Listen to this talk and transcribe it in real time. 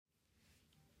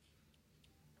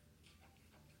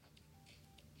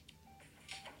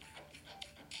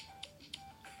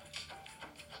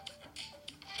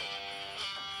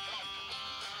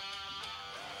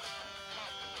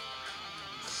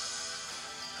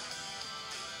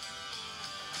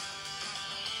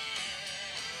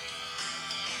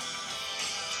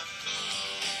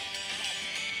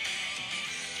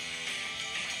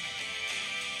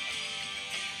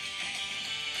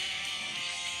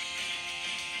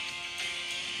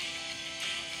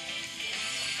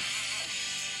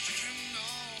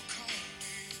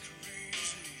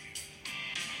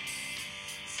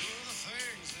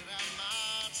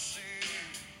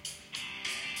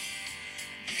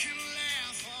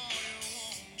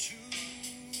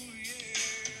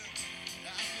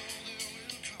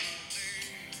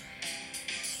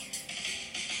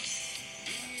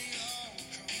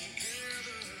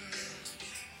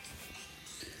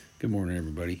Good morning,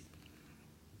 everybody.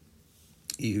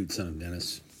 Ehud, son of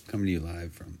Dennis, coming to you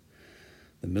live from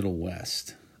the Middle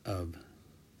West of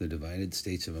the divided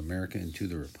states of America and to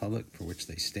the republic for which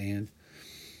they stand.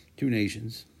 Two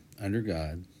nations, under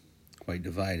God, quite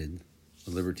divided,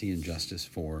 with liberty and justice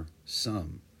for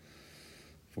some,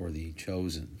 for the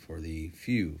chosen, for the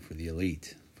few, for the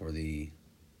elite, for the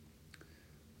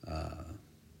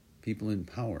people in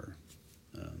power.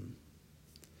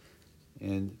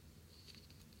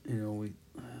 We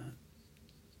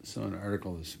saw an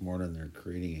article this morning. They're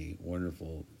creating a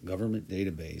wonderful government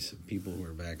database of people who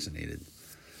are vaccinated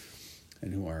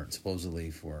and who are supposedly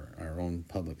for our own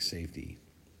public safety.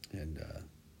 And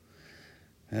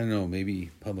I don't know,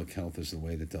 maybe public health is the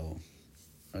way that they'll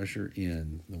usher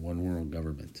in the one world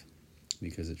government,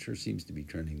 because it sure seems to be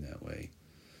trending that way.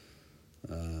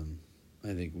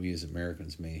 I think we as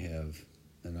Americans may have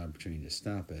an opportunity to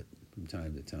stop it from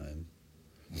time to time.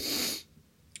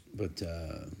 But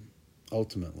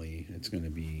ultimately, it's going to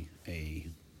be a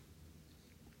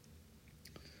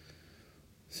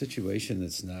situation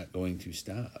that's not going to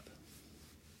stop.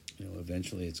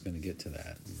 Eventually it's going to get to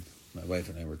that. And my wife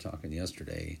and I were talking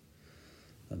yesterday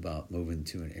about moving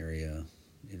to an area,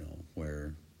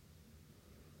 where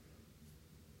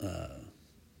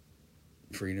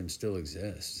freedom still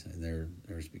exists, and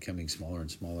there's becoming smaller and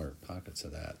smaller pockets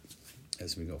of that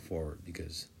as we go forward,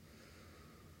 because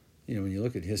when you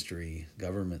look at history,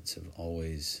 governments have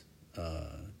always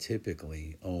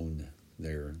typically owned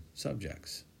their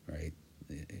subjects, right?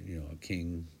 A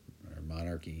king or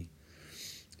monarchy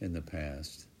in the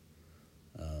past.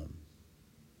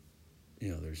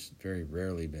 There's very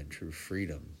rarely been true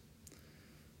freedom.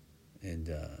 And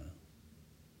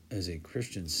as a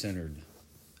Christian-centered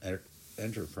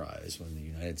enterprise, when the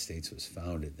United States was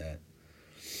founded, that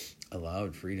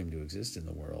allowed freedom to exist in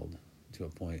the world to a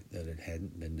point that it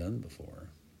hadn't been done before.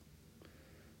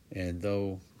 And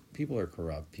though people are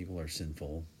corrupt, people are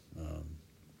sinful,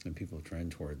 and people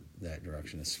trend toward that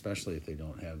direction, especially if they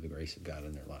don't have the grace of God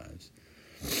in their lives,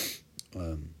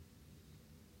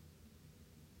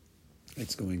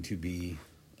 it's going to be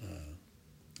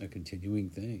a continuing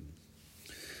thing.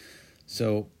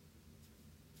 So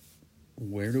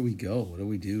where do we go? What do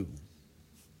we do?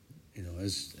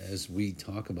 As we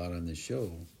talk about on this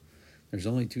show, there's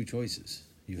only two choices.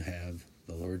 You have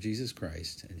the Lord Jesus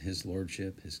Christ and his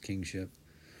lordship, his kingship,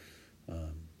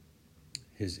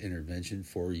 his intervention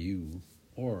for you,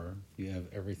 or you have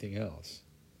everything else.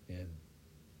 And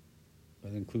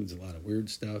that includes a lot of weird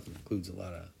stuff. It includes a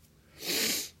lot of,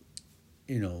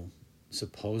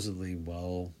 supposedly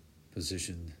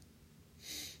well-positioned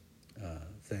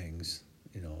things,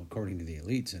 according to the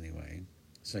elites anyway.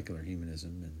 Secular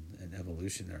humanism and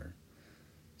evolution are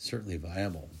certainly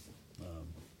viable.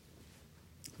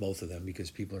 Both of them,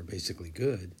 because people are basically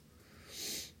good,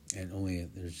 and only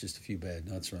there's just a few bad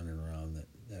nuts running around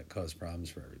that cause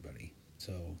problems for everybody.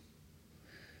 So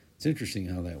it's interesting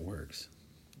how that works.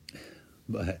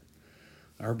 But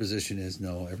our position is,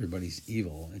 no, everybody's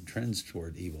evil and trends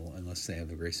toward evil unless they have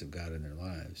the grace of God in their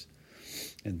lives.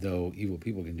 And though evil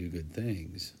people can do good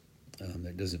things,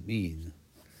 that doesn't mean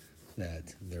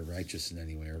that they're righteous in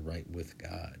any way or right with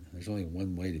God. There's only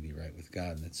one way to be right with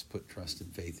God, and that's put trust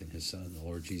and faith in his Son, the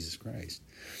Lord Jesus Christ.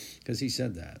 Because he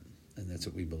said that, and that's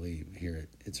what we believe here at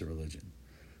It's a Religion.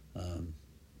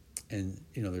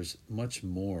 There's much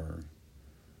more.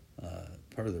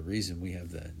 Part of the reason we have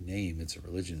the name It's a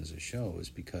Religion as a show is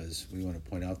because we want to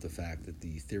point out the fact that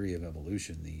the theory of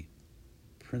evolution, the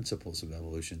principles of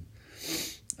evolution,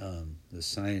 the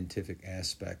scientific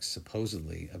aspects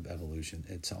supposedly of evolution,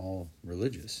 it's all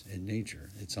religious in nature.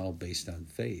 It's all based on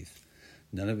faith.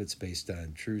 None of it's based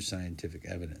on true scientific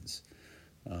evidence.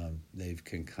 They've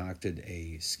concocted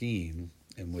a scheme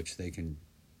in which they can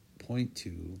point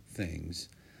to things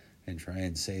and try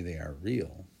and say they are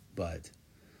real, but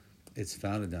it's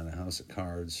founded on a house of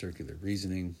cards, circular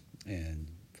reasoning, and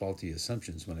faulty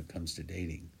assumptions when it comes to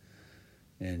dating.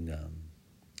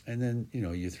 And then,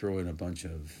 you throw in a bunch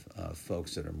of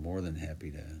folks that are more than happy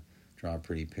to draw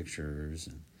pretty pictures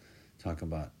and talk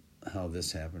about how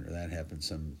this happened or that happened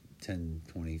some 10,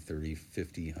 20, 30,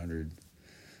 50, 100,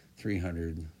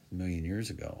 300 million years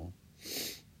ago.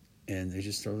 And they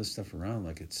just throw this stuff around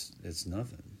like it's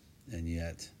nothing. And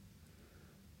yet,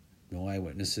 no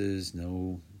eyewitnesses,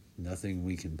 nothing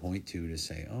we can point to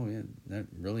say, oh, yeah, that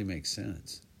really makes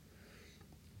sense.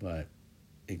 But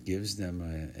it gives them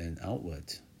an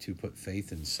outlet to put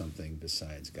faith in something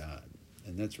besides God.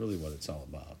 And that's really what it's all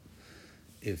about.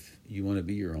 If you want to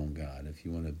be your own God, if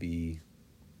you want to be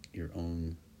your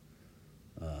own,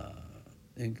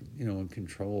 and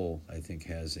control, I think,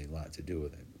 has a lot to do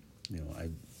with it.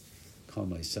 call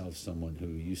myself someone who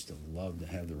used to love to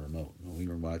have the remote. When we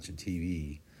were watching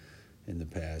TV in the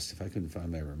past, if I couldn't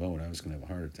find my remote, I was going to have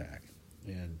a heart attack.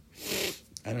 And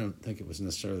I don't think it was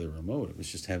necessarily the remote. It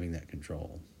was just having that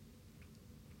control.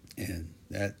 And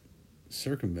that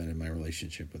circumvented my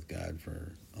relationship with God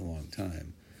for a long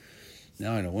time.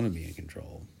 Now I don't want to be in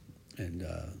control. And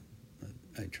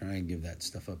I try and give that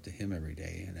stuff up to Him every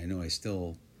day. And I know I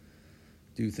still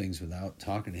do things without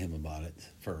talking to Him about it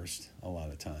first a lot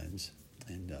of times.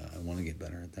 And I want to get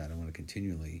better at that. I want to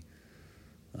continually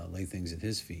lay things at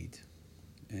His feet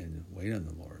and wait on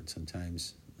the Lord.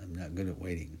 Sometimes I'm not good at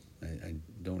waiting. I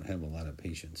don't have a lot of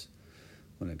patience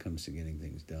when it comes to getting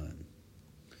things done.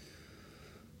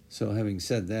 So having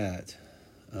said that,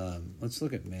 let's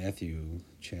look at Matthew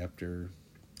chapter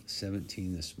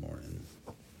 17 this morning.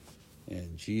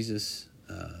 And Jesus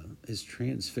is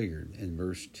transfigured in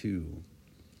verse 2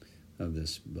 of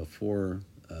this before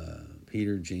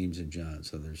Peter, James, and John.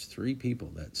 So there's 3 people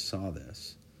that saw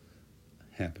this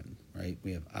happen, right?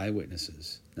 We have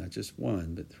eyewitnesses, not just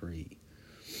 1, but 3.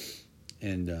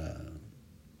 And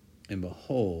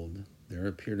behold, there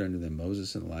appeared unto them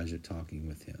Moses and Elijah talking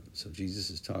with him. So Jesus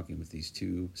is talking with these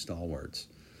 2 stalwarts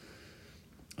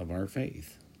of our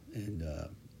faith, and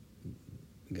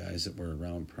guys that were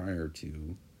around prior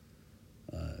to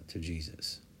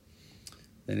Jesus.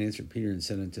 Then answered Peter and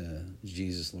said unto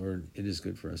Jesus, Lord, it is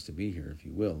good for us to be here. If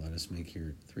you will, let us make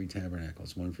here 3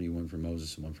 tabernacles, one for you, one for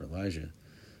Moses, and one for Elijah.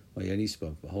 While yet he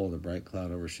spoke, behold, a bright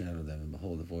cloud overshadowed them, and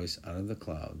behold, a voice out of the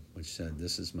cloud, which said,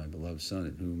 This is my beloved Son,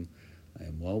 in whom I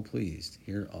am well pleased.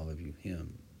 Hear all of you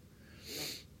him.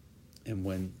 And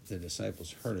when the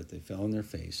disciples heard it, they fell on their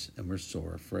face and were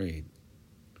sore afraid.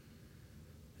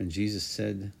 And Jesus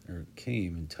said, or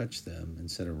came and touched them and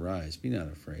said, Arise, be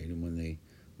not afraid. And when they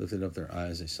lifted up their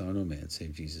eyes, they saw no man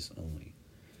save Jesus only.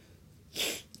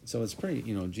 So it's pretty,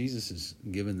 Jesus has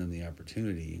given them the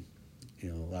opportunity. A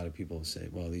lot of people say,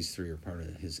 well, these 3 are part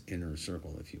of his inner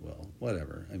circle, if you will.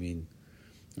 Whatever. I mean,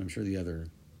 I'm sure the other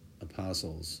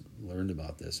apostles learned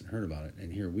about this and heard about it,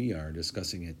 and here we are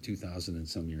discussing it 2,000 and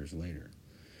some years later.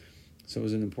 So it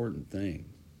was an important thing.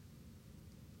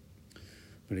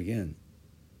 But again,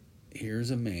 here's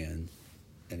a man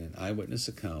and an eyewitness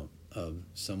account of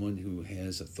someone who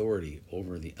has authority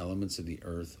over the elements of the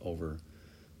earth, over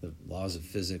the laws of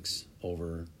physics,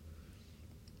 over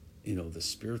the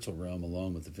spiritual realm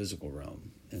along with the physical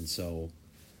realm. And so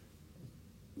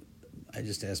I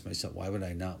just asked myself, why would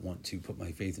I not want to put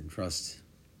my faith and trust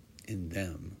in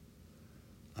them?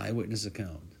 Eyewitness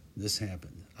account. This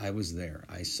happened. I was there.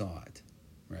 I saw it,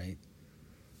 right?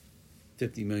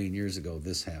 50 million years ago,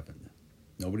 this happened.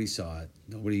 Nobody saw it.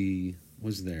 Nobody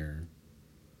was there.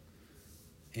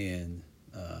 And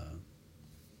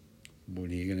what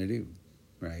are you going to do,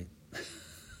 right?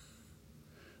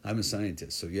 I'm a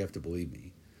scientist, so you have to believe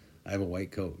me. I have a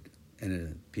white coat and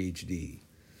a PhD,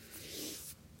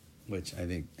 which I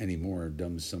think anymore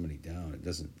dumbs somebody down. It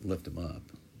doesn't lift them up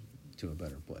to a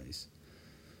better place.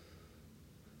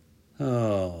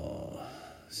 Oh,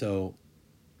 so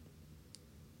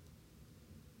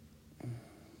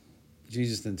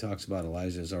Jesus then talks about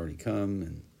Elijah has already come,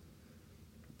 and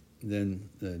then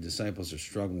the disciples are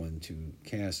struggling to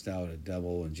cast out a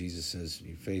devil, and Jesus says,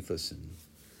 "You faithless and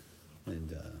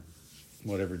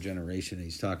whatever generation."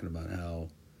 He's talking about how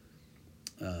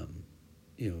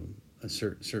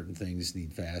certain things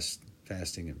need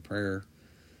fasting and prayer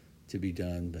to be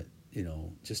done, but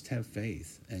just have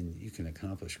faith and you can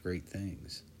accomplish great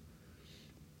things.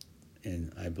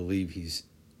 And I believe he's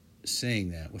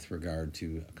saying that with regard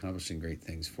to accomplishing great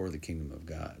things for the kingdom of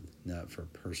God, not for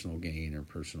personal gain or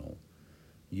personal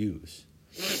use.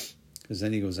 Because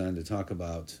then he goes on to talk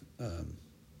about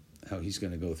how he's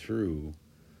going to go through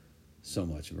so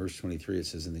much. In verse 23 it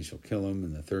says, "And they shall kill him,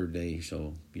 and the 3rd day he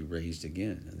shall be raised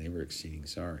again." And they were exceeding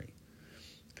sorry,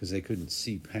 because they couldn't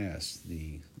see past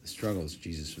the struggles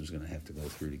Jesus was going to have to go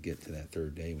through to get to that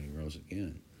 3rd day when he rose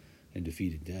again and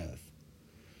defeated death.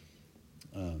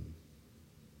 And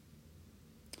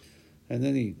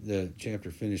then the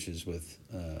chapter finishes with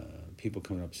people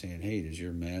coming up saying, "Hey, does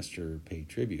your master pay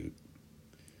tribute?"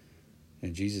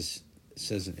 And Jesus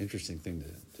says an interesting thing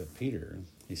to Peter.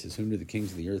 He says, "Whom do the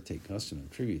kings of the earth take custom of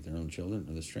tribute, their own children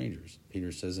or the strangers?"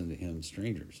 Peter says unto him,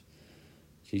 "Strangers."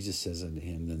 Jesus says unto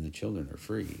him, "Then the children are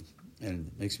free." And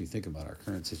it makes me think about our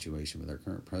current situation with our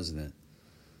current president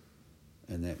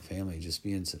and that family just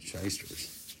being such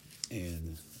shysters.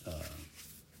 And,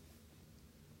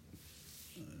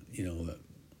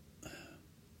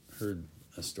 heard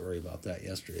a story about that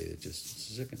yesterday that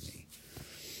just sickened me.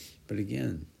 But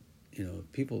again,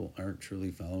 if people aren't truly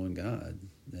following God,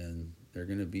 then they're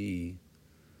going to be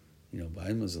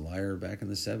Biden was a liar back in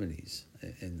the 70s.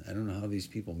 And I don't know how these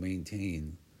people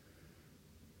maintain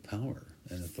power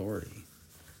and authority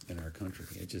in our country.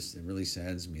 It really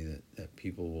saddens me that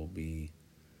people will be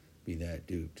that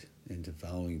duped into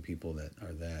following people that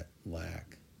are that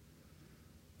lack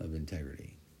of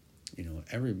integrity.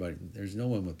 Everybody, there's no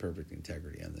one with perfect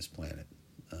integrity on this planet.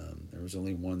 There was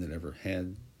only one that ever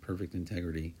had perfect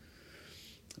integrity,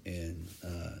 and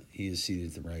he is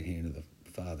seated at the right hand of the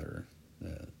Father,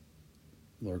 the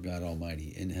Lord God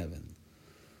Almighty in heaven.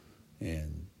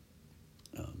 And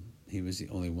he was the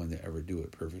only one to ever do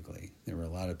it perfectly. There were a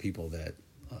lot of people that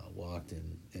walked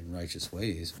in righteous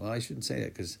ways. Well, I shouldn't say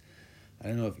that, because I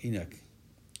don't know if Enoch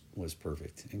was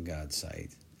perfect in God's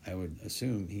sight. I would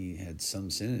assume he had some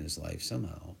sin in his life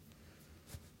somehow.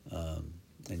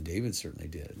 And David certainly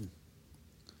did.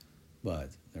 But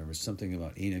there was something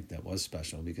about Enoch that was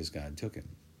special because God took him.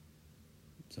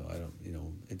 So I don't,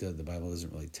 the Bible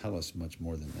doesn't really tell us much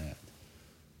more than that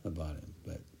about him.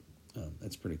 But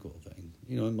that's a pretty cool thing.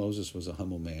 And Moses was a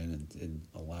humble man and did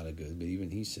a lot of good, but even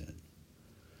he sinned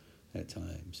at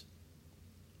times.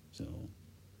 So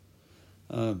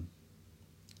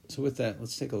with that,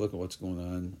 let's take a look at what's going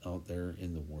on out there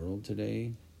in the world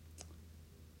today.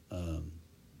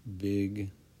 Big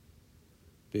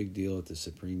deal at the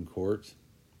Supreme Court,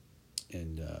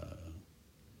 and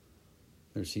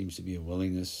there seems to be a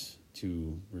willingness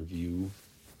to review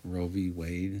Roe v.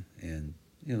 Wade, and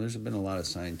there's been a lot of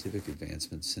scientific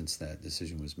advancements since that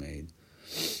decision was made,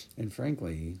 and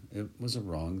frankly, it was a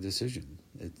wrong decision.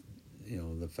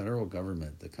 The federal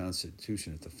government, the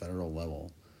Constitution at the federal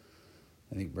level,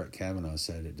 I think Brett Kavanaugh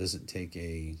said it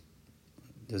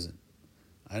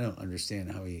I don't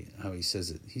understand how he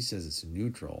says it. He says it's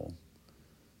neutral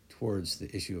towards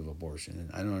the issue of abortion,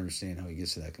 and I don't understand how he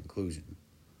gets to that conclusion.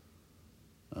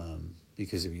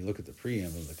 Because if you look at the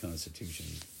preamble of the Constitution,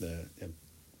 the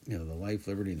life,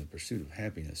 liberty, and the pursuit of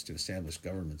happiness to establish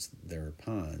governments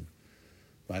thereupon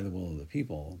by the will of the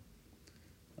people,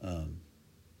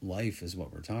 life is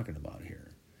what we're talking about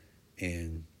here.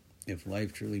 And if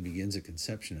life truly begins at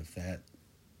conception, if that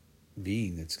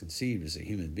being that's conceived is a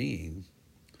human being,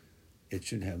 it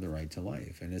should have the right to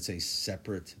life. And it's a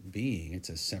separate being. It's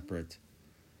a separate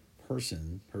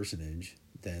personage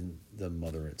than the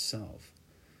mother itself.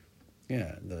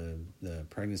 Yeah, the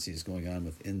pregnancy is going on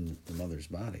within the mother's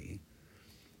body.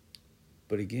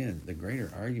 But again, the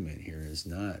greater argument here is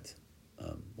not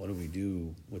what do we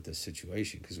do with this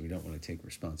situation, because we don't want to take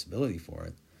responsibility for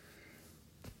it.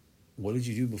 What did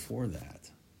you do before that?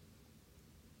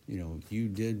 You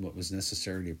did what was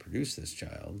necessary to produce this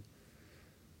child,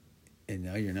 and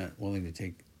now you're not willing to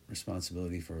take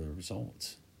responsibility for the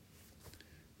results.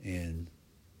 And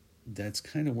that's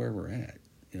kind of where we're at.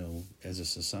 As a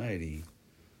society,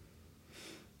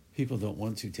 people don't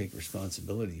want to take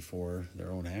responsibility for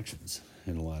their own actions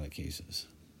in a lot of cases.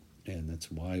 And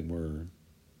that's why we're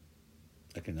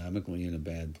economically in a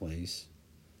bad place.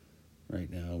 Right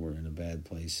now, we're in a bad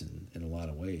place in a lot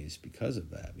of ways because of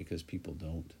that, because people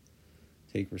don't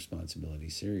take responsibility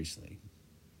seriously.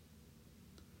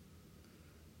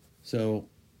 So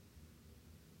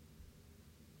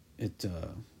it's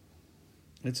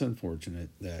unfortunate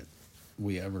that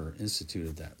we ever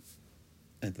instituted that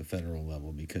at the federal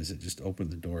level, because it just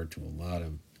opened the door to a lot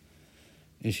of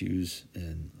issues,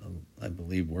 and I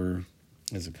believe we're,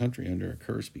 as a country, under a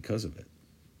curse because of it.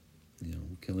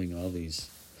 Killing all these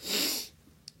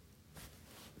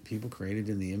people created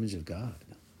in the image of God.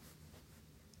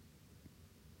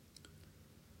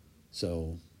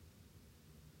 So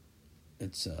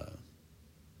it's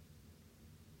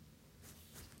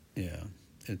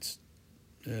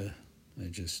I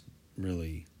just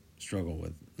really struggle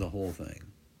with the whole thing.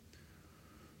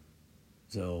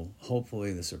 So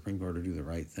hopefully the Supreme Court will do the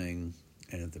right thing,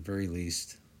 and at the very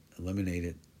least eliminate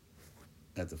it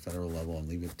at the federal level and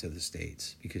leave it to the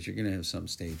states, because you're going to have some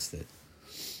states that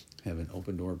have an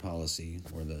open door policy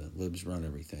where the libs run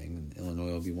everything, and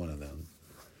Illinois will be one of them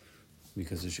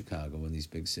because of Chicago and these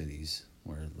big cities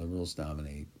where liberals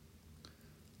dominate.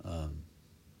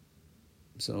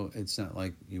 So it's not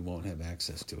like you won't have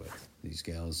access to it. These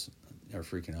gals are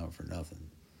freaking out for nothing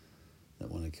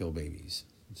that want to kill babies.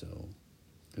 So,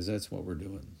 because that's what we're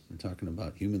doing. We're talking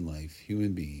about human life,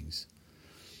 human beings,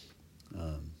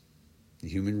 the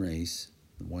human race,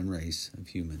 the one race of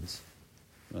humans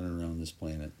running around this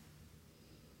planet.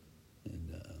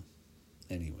 And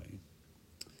anyway,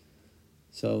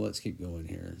 so let's keep going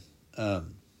here.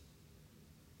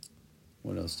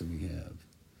 What else do we have?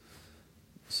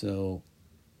 So,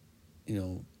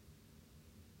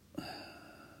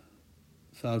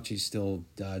 Fauci's still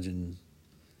dodging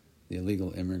the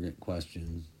illegal immigrant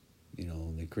question.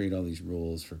 They create all these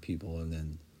rules for people, and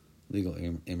then legal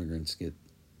immigrants get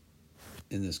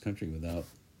in this country without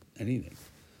anything.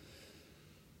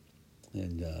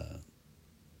 And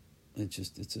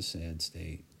it's a sad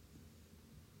state.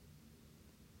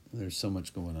 There's so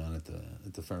much going on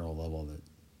at the federal level that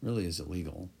really is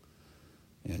illegal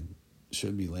and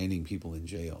should be landing people in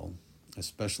jail,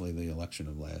 especially the election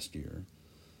of last year.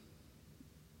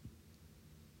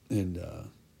 And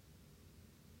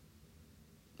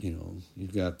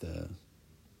you've got the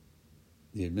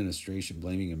administration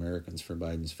blaming Americans for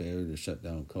Biden's failure to shut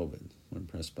down COVID when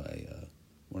pressed by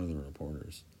one of the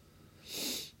reporters.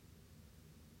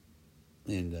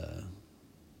 And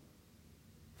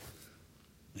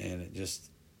it just,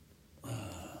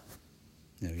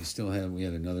 we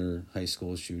had another high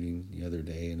school shooting the other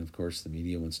day, and of course the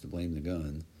media wants to blame the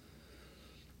gun.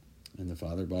 And the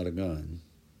father bought a gun.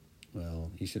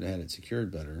 Well, he should have had it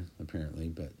secured better, apparently,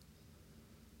 but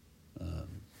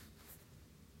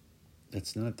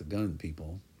that's not the gun,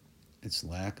 people. It's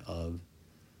lack of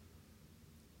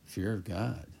fear of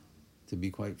God, to be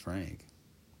quite frank.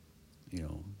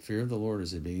 Fear of the Lord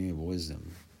is the beginning of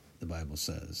wisdom, the Bible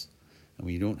says. And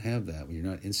when you don't have that, when you're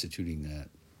not instituting that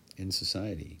in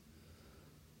society,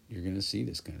 you're going to see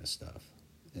this kind of stuff.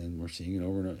 And we're seeing it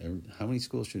over and over. How many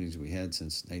school shootings have we had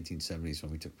since 1970s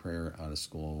when we took prayer out of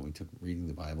school, when we took reading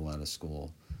the Bible out of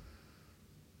school,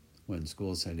 when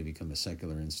schools had to become a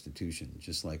secular institution,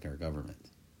 just like our government?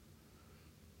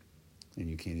 And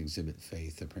you can't exhibit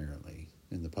faith, apparently,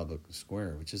 in the public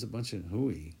square, which is a bunch of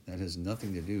hooey. That has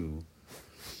nothing to do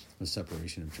with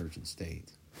separation of church and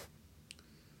state.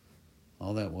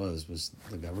 All that was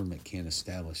the government can't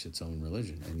establish its own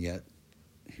religion, and yet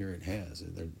here it has.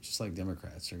 They're just like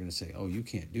Democrats. They're going to say, oh, you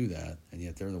can't do that, and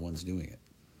yet they're the ones doing it.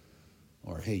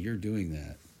 Or, hey, you're doing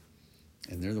that,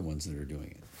 and they're the ones that are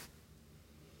doing it.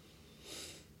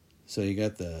 So you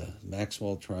got the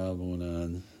Maxwell trial going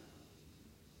on,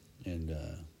 and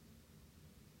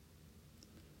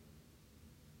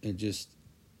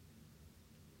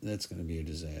that's going to be a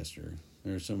disaster.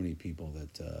 There are so many people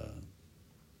that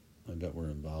I bet were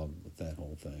involved with that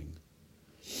whole thing.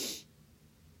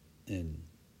 And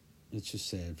it's just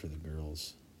sad for the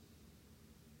girls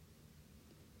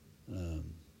that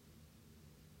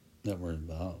were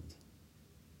involved.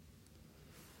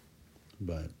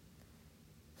 But,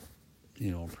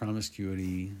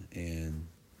 promiscuity and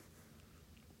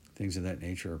things of that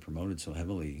nature are promoted so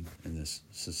heavily in this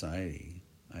society.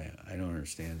 I don't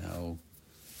understand how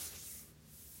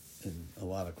in a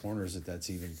lot of corners that's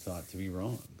even thought to be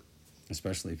wrong,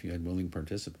 especially if you had willing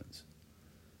participants.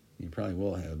 You probably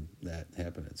will have that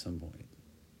happen at some point.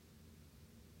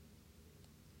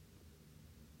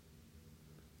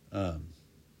 And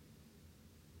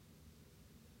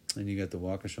you got the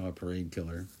Waukesha parade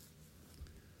killer.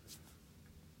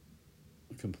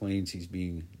 Complains he's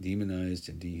being demonized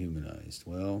and dehumanized.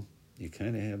 Well, you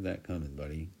kind of have that coming,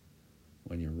 buddy,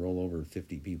 when you roll over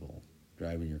 50 people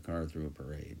driving your car through a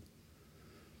parade.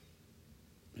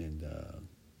 And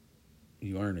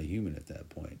you aren't a human at that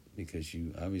point, because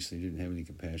you obviously didn't have any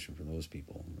compassion for those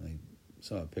people. I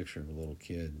saw a picture of a little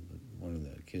kid, one of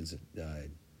the kids that died.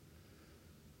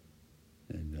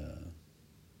 And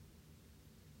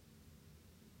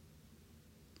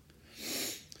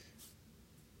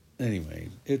anyway,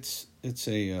 it's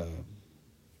a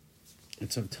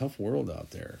tough world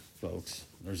out there, folks.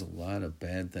 There's a lot of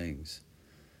bad things.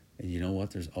 And you know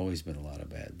what? There's always been a lot of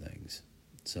bad things.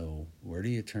 So where do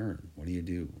you turn? What do you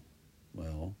do?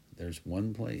 Well, there's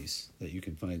one place that you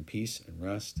can find peace and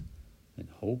rest and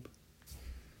hope,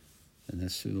 and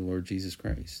that's through the Lord Jesus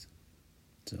Christ.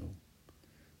 So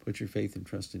put your faith and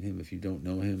trust in Him. If you don't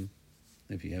know Him,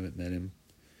 if you haven't met Him,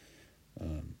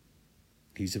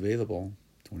 He's available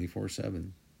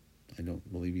 24/7. I don't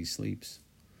believe He sleeps.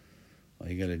 All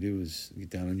you got to do is get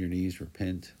down on your knees,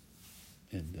 repent,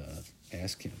 and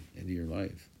ask Him into your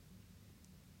life.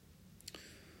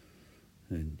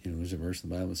 And, there's a verse in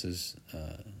the Bible that says,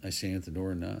 I stand at the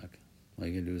door and knock. All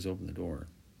you got to do is open the door.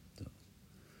 So,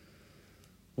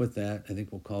 with that, I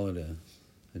think we'll call it a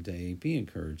day. Be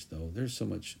encouraged, though. There's so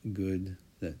much good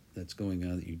that's going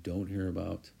on that you don't hear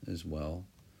about as well.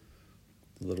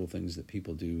 The little things that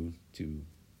people do to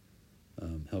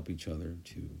help each other,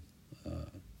 to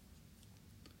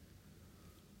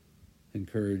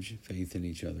encourage faith in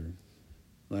each other.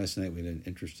 Last night we had an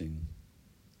interesting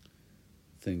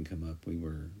thing come up. We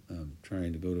were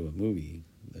trying to go to a movie,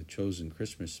 the Chosen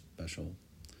Christmas Special,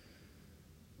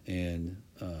 and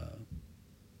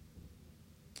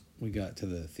we got to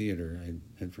the theater. I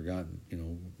had forgotten,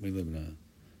 we live in a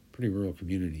pretty rural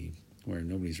community where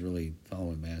nobody's really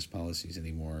following mask policies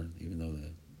anymore, even though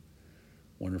the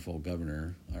wonderful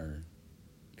governor, our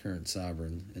current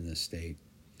sovereign in this state,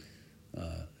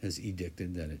 has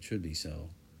edicted that it should be so.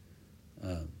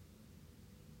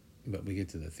 But we get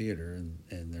to the theater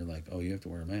and they're like, oh, you have to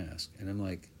wear a mask. And I'm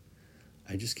like,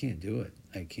 I just can't do it.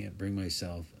 I can't bring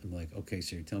myself. I'm like, okay,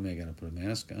 so you're telling me I got to put a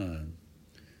mask on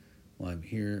while I'm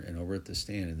here and over at the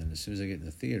stand, and then as soon as I get in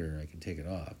the theater, I can take it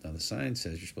off. Now, the sign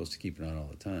says you're supposed to keep it on all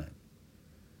the time,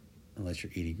 unless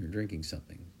you're eating or drinking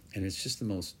something. And it's just the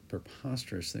most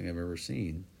preposterous thing I've ever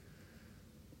seen.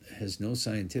 It has no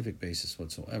scientific basis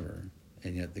whatsoever.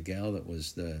 And yet the gal that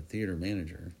was the theater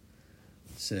manager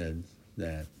said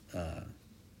that,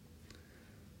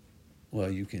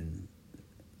 well, you can...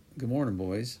 Good morning,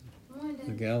 boys. Morning.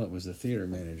 The gal that was the theater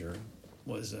manager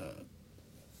was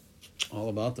all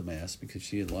about the mask because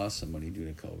she had lost somebody due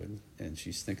to COVID, and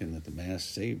she's thinking that the mask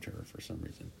saved her for some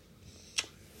reason.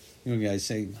 You know, guys,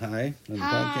 say hi on the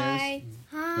podcast.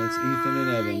 Hi. That's Ethan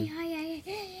and Evan. Hi.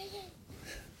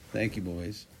 Thank you,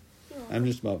 boys. I'm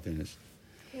just about finished.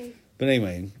 But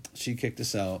anyway, she kicked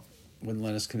us out, wouldn't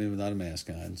let us come in without a mask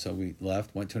on. So we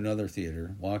left, went to another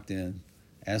theater, walked in,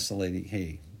 asked the lady,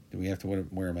 hey, do we have to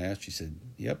wear a mask? She said,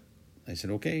 yep. I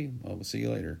said, okay, well, we'll see you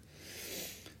later.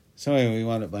 So anyway, we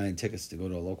wound up buying tickets to go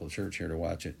to a local church here to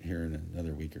watch it here in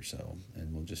another week or so,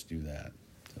 and we'll just do that.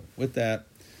 So with that,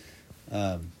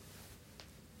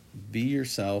 be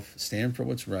yourself, stand for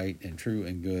what's right and true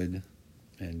and good,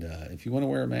 and if you want to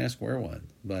wear a mask, wear one,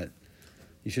 but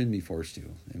you shouldn't be forced to,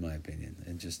 in my opinion,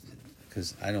 and just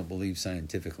because I don't believe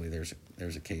scientifically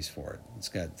there's a case for it. It's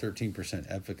got 13%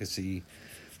 efficacy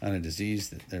on a disease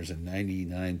that there's a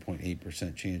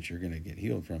 99.8% chance you're going to get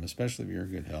healed from, especially if you're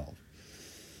in good health.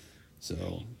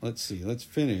 So let's see. Let's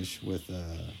finish with,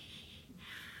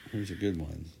 here's a good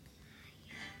one.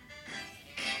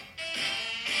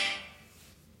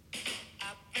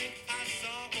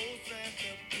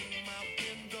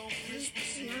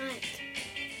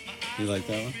 You like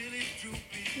that one?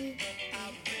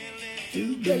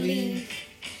 Do believe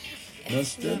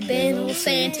Must have been old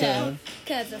Santa,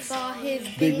 'cause I saw his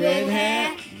big red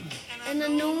hat, and I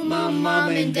know my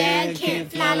mom and dad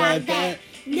can't fly like that.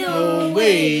 No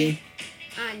way.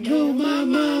 I know my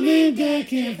mom and dad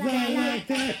can't fly like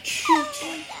that.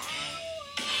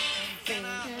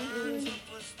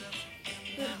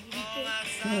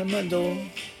 At my door,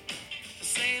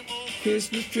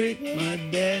 Christmas trick my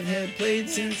dad had played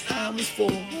since I was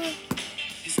 4.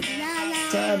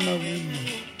 Time of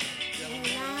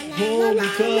oh,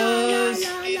 because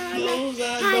knows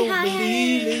I don't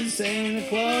believe in Santa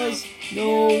Claus.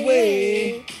 No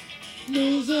way.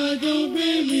 Knows I don't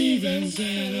believe in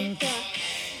Santa Claus.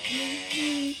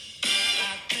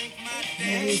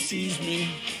 Never sees me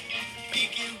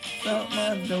out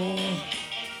my door.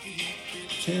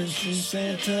 Chasing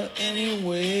Santa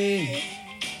anyway.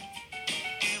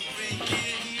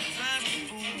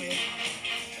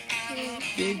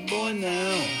 Big boy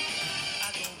now.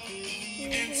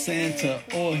 Santa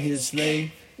or his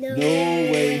sleigh. No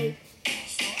way.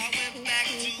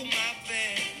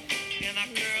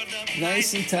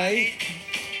 Nice and tight.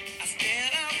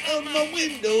 Out my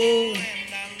window.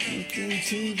 Looking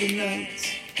to the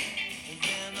night.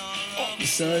 All of a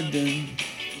sudden,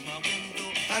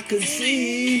 I could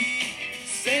see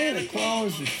Santa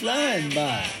Claus was flying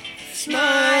by,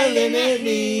 smiling at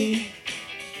me.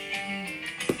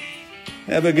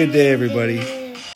 Have a good day, everybody.